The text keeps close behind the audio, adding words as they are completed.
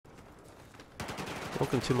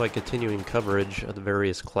Welcome to my continuing coverage of the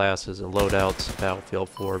various classes and loadouts of Battlefield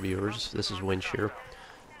 4 viewers. This is Windshear.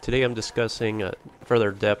 Today I'm discussing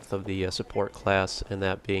further depth of the support class, and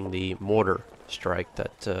that being the Mortar Strike,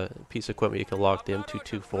 that piece of equipment you can lock, the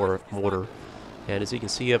M224 Mortar. And as you can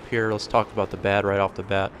see up here, let's talk about the bad right off the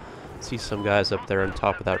bat. See some guys up there on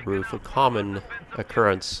top of that roof, a common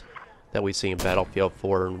occurrence that we see in Battlefield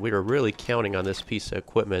 4, and we are really counting on this piece of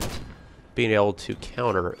equipment being able to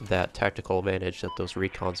counter that tactical advantage that those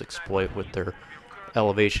recons exploit with their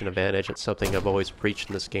elevation advantage. It's something I've always preached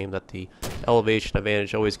in this game, that the elevation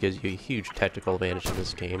advantage always gives you a huge tactical advantage in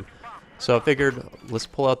this game. So I figured, let's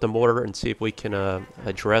pull out the mortar and see if we can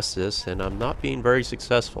address this, and I'm not being very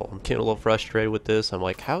successful. I'm getting a little frustrated with this. I'm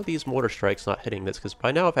like, how are these mortar strikes not hitting this? Because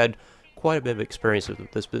by now I've had quite a bit of experience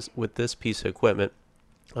with this piece of equipment.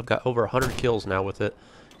 I've got over 100 kills now with it,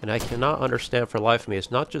 and I cannot understand for the life of me. It's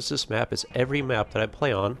not just this map, it's every map that I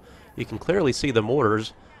play on. You can clearly see the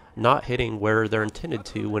mortars not hitting where they're intended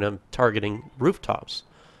to when I'm targeting rooftops.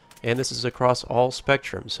 And this is across all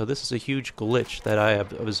spectrums, so this is a huge glitch that I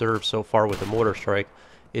have observed so far with the mortar strike.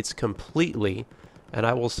 It's completely, and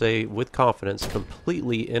I will say with confidence,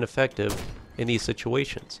 completely ineffective in these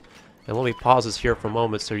situations. And let me pause this here for a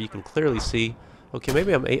moment so you can clearly see, okay,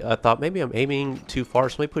 maybe I thought maybe I'm aiming too far,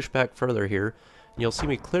 so let me push back further here. And you'll see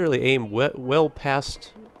me clearly aim well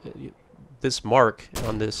past this mark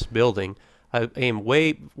on this building. I aim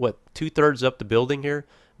way, what, 2/3 up the building here.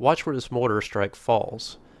 Watch where this mortar strike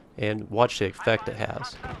falls, and watch the effect it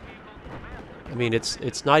has. I mean,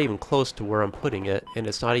 it's not even close to where I'm putting it, and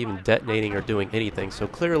it's not even detonating or doing anything. So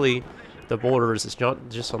clearly, the mortars, it's not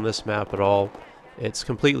just on this map at all. It's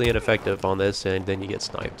completely ineffective on this, and then you get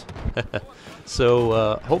sniped.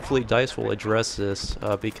 So hopefully DICE will address this,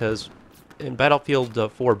 because in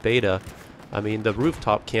Battlefield 4 beta, I mean, the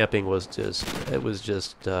rooftop camping was just, it was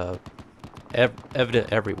just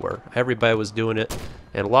evident everywhere. Everybody was doing it,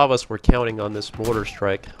 and a lot of us were counting on this mortar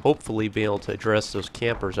strike, hopefully being able to address those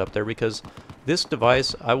campers up there, because this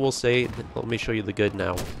device, I will say, let me show you the good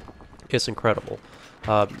now. It's incredible.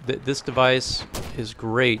 This device is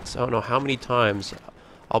great. I don't know how many times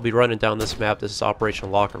I'll be running down this map. This is Operation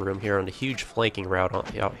Locker Room here on a huge flanking route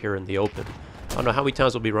out here in the open. I don't know how many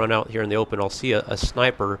times I'll be running out here in the open. I'll see a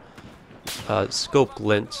sniper scope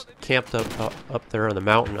glint camped up there on the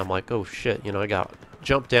mountain. I'm like, oh shit, you know, I got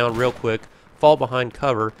jump down real quick, fall behind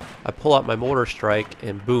cover. I pull out my mortar strike,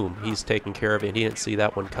 and boom, he's taken care of it. He didn't see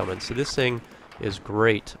that one coming. So this thing is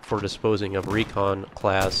great for disposing of recon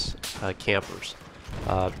class campers.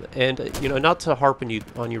 And you know, not to harp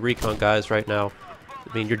on you recon guys right now.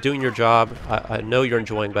 I mean, you're doing your job. I know you're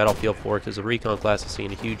enjoying Battlefield 4 because the recon class is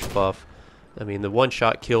seeing a huge buff. I mean, the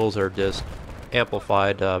one-shot kills are just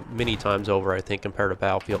amplified many times over, I think, compared to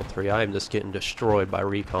Battlefield 3. I am just getting destroyed by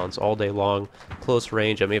recons all day long, close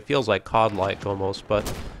range. I mean, it feels like COD-like almost,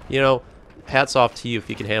 but, you know, hats off to you if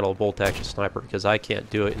you can handle a bolt-action sniper, because I can't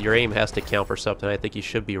do it. Your aim has to count for something. I think you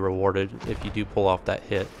should be rewarded if you do pull off that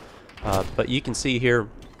hit. But you can see here,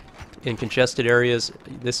 in congested areas,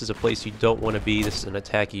 this is a place you don't want to be. This is an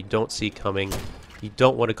attack you don't see coming. You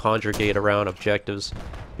don't want to conjugate around objectives,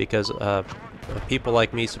 because people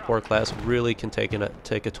like me, support class, really can take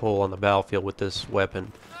a toll on the battlefield with this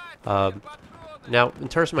weapon. Now, in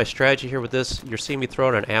terms of my strategy here with this, you're seeing me throw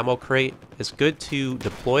in an ammo crate. It's good to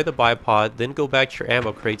deploy the bipod, then go back to your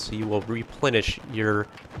ammo crate so you will replenish your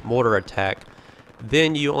mortar attack.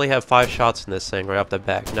 Then you only have 5 shots in this thing right off the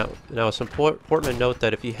back. Now it's important to note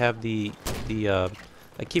that if you have the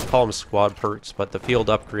I keep calling them squad perks, but the field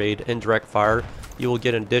upgrade, indirect fire, you will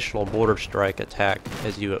get an additional mortar strike attack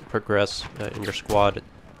as you progress in your squad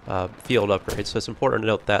field upgrade. So it's important to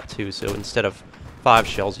note that too. So instead of 5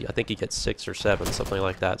 shells, I think you get 6 or 7, something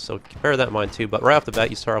like that. So bear that in mind too. But right off the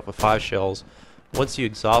bat, you start off with 5 shells. Once you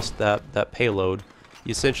exhaust that payload,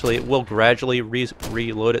 you essentially, it will gradually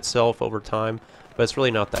reload itself over time, but it's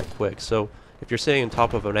really not that quick. So if you're sitting on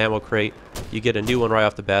top of an ammo crate, you get a new one right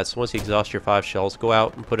off the bat. So once you exhaust your 5 shells, go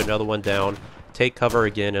out and put another one down, take cover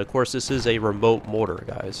again. And of course, this is a remote mortar,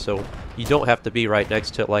 guys, so you don't have to be right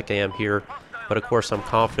next to it like I am here. But of course, I'm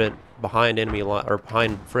confident behind enemy or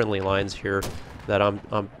behind friendly lines here that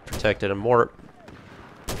I'm protected. And more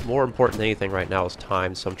important than anything right now is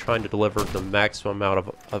time. So I'm trying to deliver the maximum amount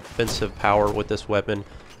of offensive power with this weapon in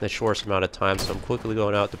the shortest amount of time. So I'm quickly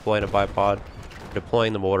going out, deploying a bipod,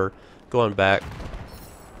 deploying the mortar, going back,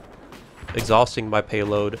 exhausting my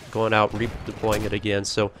payload, going out and redeploying it again.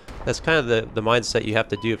 So that's kind of the mindset you have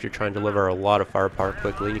to do if you're trying to deliver a lot of firepower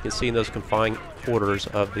quickly. You can see in those confined quarters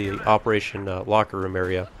of the Operation Locker Room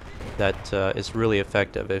area that is really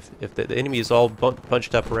effective. If the enemy is all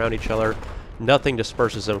bunched up around each other, nothing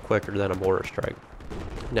disperses them quicker than a mortar strike.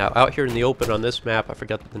 Now, out here in the open on this map, I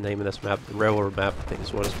forgot the name of this map, the railroad map, I think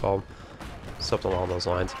is what it's called. Something along those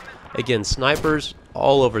lines. Again, snipers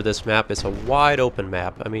all over this map. It's a wide open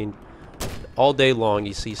map. I mean, all day long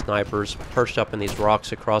you see snipers perched up in these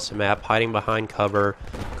rocks across the map, hiding behind cover,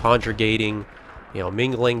 conjugating, you know,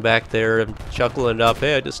 mingling back there and chuckling it up.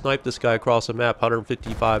 Hey, I just sniped this guy across the map,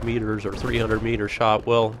 155 meters or 300 meter shot.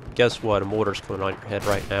 Well, guess what? A mortar's coming on your head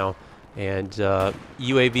right now. And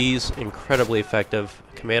UAVs, incredibly effective.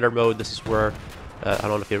 Commander mode, this is where, I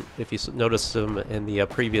don't know if you noticed them in the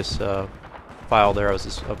previous file there I was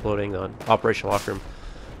just uploading on Operation Locker Room.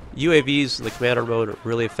 UAVs in the commander mode are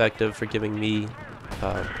really effective for giving me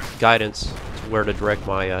guidance to where to direct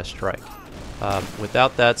my strike.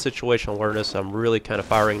 Without that situational awareness, I'm really kind of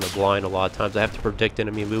firing in the blind a lot of times. I have to predict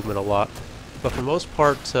enemy movement a lot. But for the most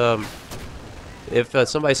part, if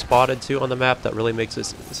somebody's spotted too on the map, that really makes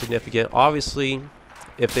this significant. Obviously,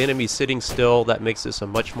 if the enemy's sitting still, that makes this a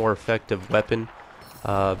much more effective weapon.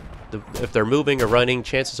 If they're moving or running,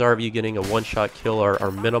 chances are of you getting a one-shot kill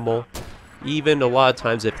are minimal. Even a lot of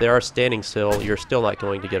times, if they are standing still, you're still not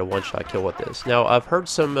going to get a one-shot kill with this. Now, I've heard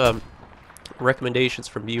some recommendations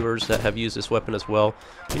from viewers that have used this weapon as well.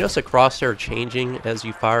 You notice the crosshair changing as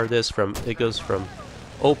you fire this. It goes from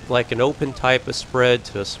like an open type of spread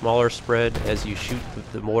to a smaller spread as you shoot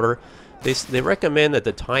the mortar. They recommend that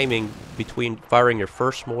the timing between firing your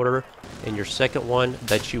first mortar and your second one,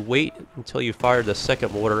 that you wait until you fire the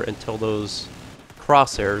second mortar until those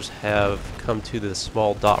crosshairs have come to the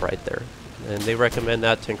small dot right there. And they recommend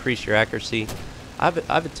that to increase your accuracy. I've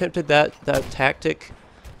attempted that tactic.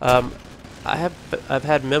 I've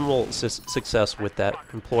had minimal success with that,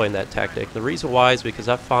 employing that tactic. The reason why is because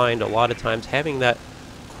I find a lot of times having that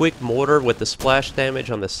quick mortar with the splash damage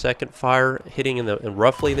on the second fire hitting in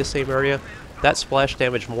roughly the same area, that splash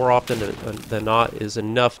damage more often than not is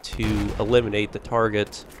enough to eliminate the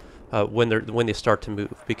target when they start to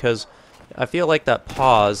move. Because I feel like that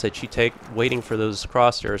pause that you take waiting for those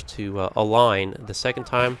crosshairs to align the second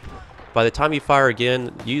time, by the time you fire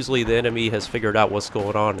again, usually the enemy has figured out what's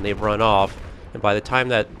going on and they've run off. And by the time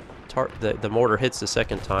that the mortar hits the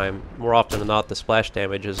second time, more often than not, the splash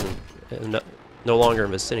damage is no longer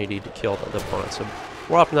in vicinity to kill the opponent. So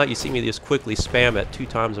more often than not, you see me just quickly spam it 2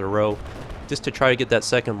 times in a row just to try to get that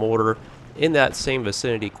second mortar in that same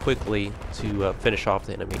vicinity quickly to finish off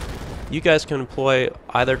the enemy. You guys can employ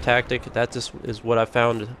either tactic. That just is what I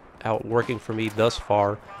found out working for me thus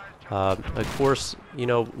far. Of course, you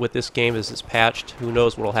know, with this game as it's patched, who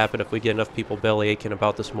knows what will happen if we get enough people belly aching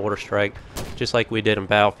about this mortar strike. Just like we did in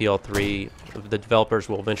Battlefield 3, the developers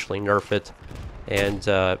will eventually nerf it,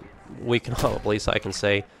 and we can, at least I can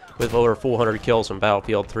say, with over 400 kills in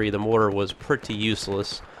Battlefield 3, the mortar was pretty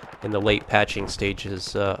useless in the late patching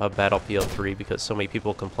stages of Battlefield 3 because so many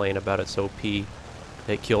people complain about its OP.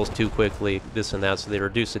 It kills too quickly, this and that, so they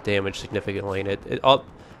reduce the damage significantly. And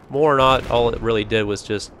more or not, all it really did was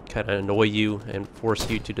just kind of annoy you and force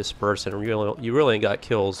you to disperse, and you really got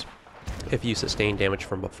kills if you sustained damage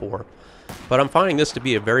from before. But I'm finding this to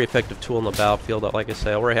be a very effective tool in the battlefield. Like I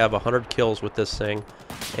say, I already have 100 kills with this thing,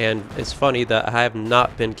 and it's funny that I have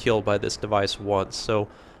not been killed by this device once. So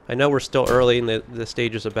I know we're still early in the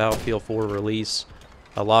stages of Battlefield 4 release.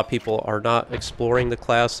 A lot of people are not exploring the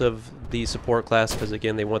class of the support class because,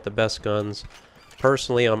 again, they want the best guns.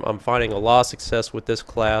 Personally, I'm finding a lot of success with this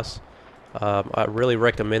class. I really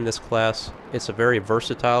recommend this class. It's a very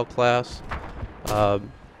versatile class.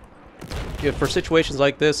 For situations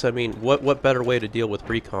like this, I mean, what better way to deal with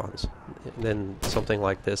recons than something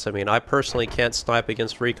like this? I mean, I personally can't snipe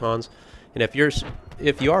against recons, and if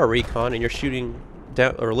you are a recon and you're shooting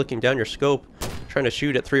down or looking down your scope, trying to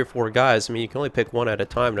shoot at 3 or 4 guys, I mean, you can only pick one at a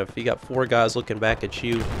time. And if you got 4 guys looking back at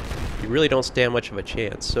you, you really don't stand much of a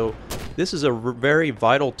chance. So this is a very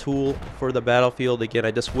vital tool for the battlefield. Again,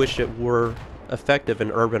 I just wish it were effective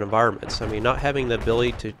in urban environments. I mean, not having the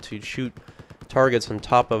ability to shoot targets on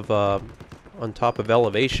top of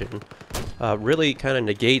elevation really kind of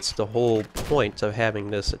negates the whole point of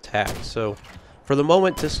having this attack. So for the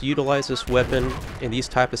moment, just utilize this weapon in these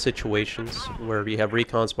type of situations where you have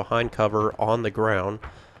recons behind cover on the ground,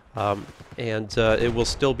 and it will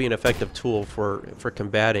still be an effective tool for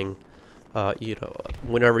combating you know,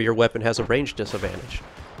 whenever your weapon has a range disadvantage.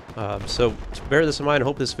 So bear this in mind. I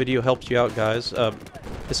hope this video helps you out, guys.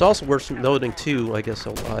 It's also worth noting too, I guess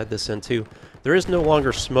I'll add this in too, there is no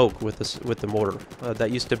longer smoke with the mortar.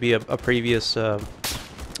 That used to be a previous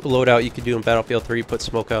loadout you could do in Battlefield 3, put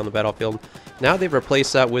smoke out on the battlefield. Now they've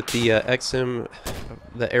replaced that with the XM,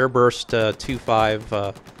 the Airburst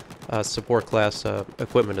 2.5 support class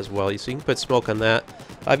equipment as well. So you can put smoke on that.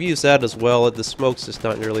 I've used that as well. The smoke's just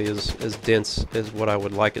not nearly as dense as what I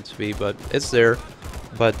would like it to be, but it's there.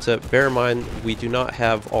 But bear in mind, we do not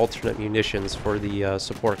have alternate munitions for the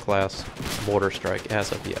support class mortar strike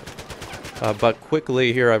as of yet. But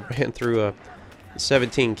quickly here, I ran through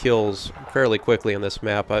 17 kills fairly quickly on this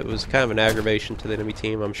map. It was kind of an aggravation to the enemy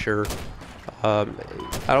team, I'm sure. I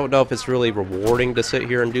don't know if it's really rewarding to sit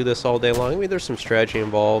here and do this all day long. I mean, there's some strategy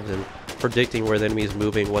involved in predicting where the enemy is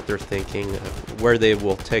moving, what they're thinking, where they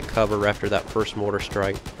will take cover after that first mortar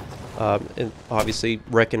strike, and obviously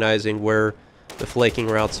recognizing where the flanking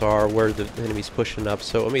routes are, where the enemy's pushing up.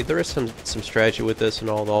 So, I mean, there is some strategy with this and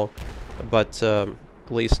all, but at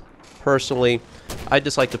least personally, I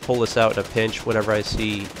just like to pull this out in a pinch whenever I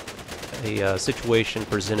see a situation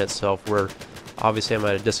present itself where obviously I'm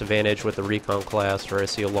at a disadvantage with the recon class, or I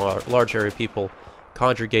see a large area of people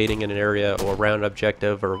congregating in an area or around an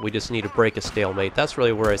objective, or we just need to break a stalemate. That's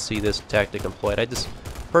really where I see this tactic employed. I just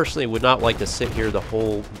personally would not like to sit here the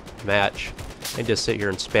whole match and just sit here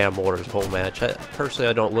and spam mortars the whole match. Personally,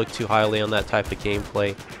 I don't look too highly on that type of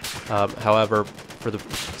gameplay. However, for the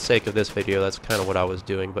sake of this video, that's kind of what I was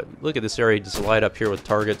doing. But look at this area just light up here with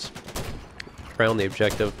targets around the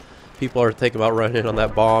objective. People are thinking about running in on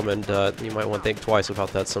that bomb, and you might want to think twice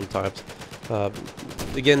about that sometimes.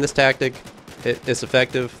 Again, this tactic, it's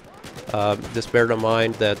effective. Just bear in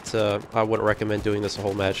mind that I wouldn't recommend doing this the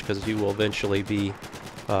whole match, because you will eventually be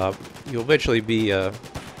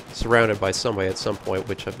surrounded by somebody at some point,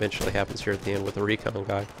 which eventually happens here at the end with the recon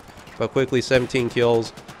guy. But quickly, 17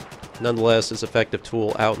 kills. Nonetheless, it's an effective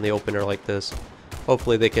tool out in the open air like this.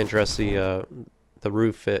 Hopefully they can address the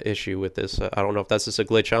roof issue with this. I don't know if that's just a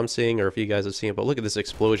glitch I'm seeing or if you guys have seen it, but look at this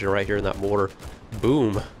explosion right here in that mortar.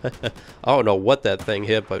 Boom. I don't know what that thing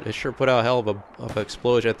hit, but it sure put out a hell of an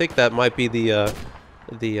explosion. I think that might be the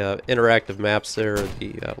interactive maps there,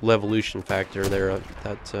 the levolution factor there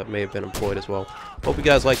that may have been employed as well. Hope you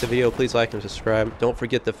guys liked the video. Please like and subscribe. Don't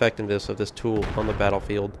forget the effectiveness of this tool on the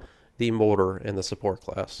battlefield, the mortar and the support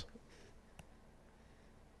class.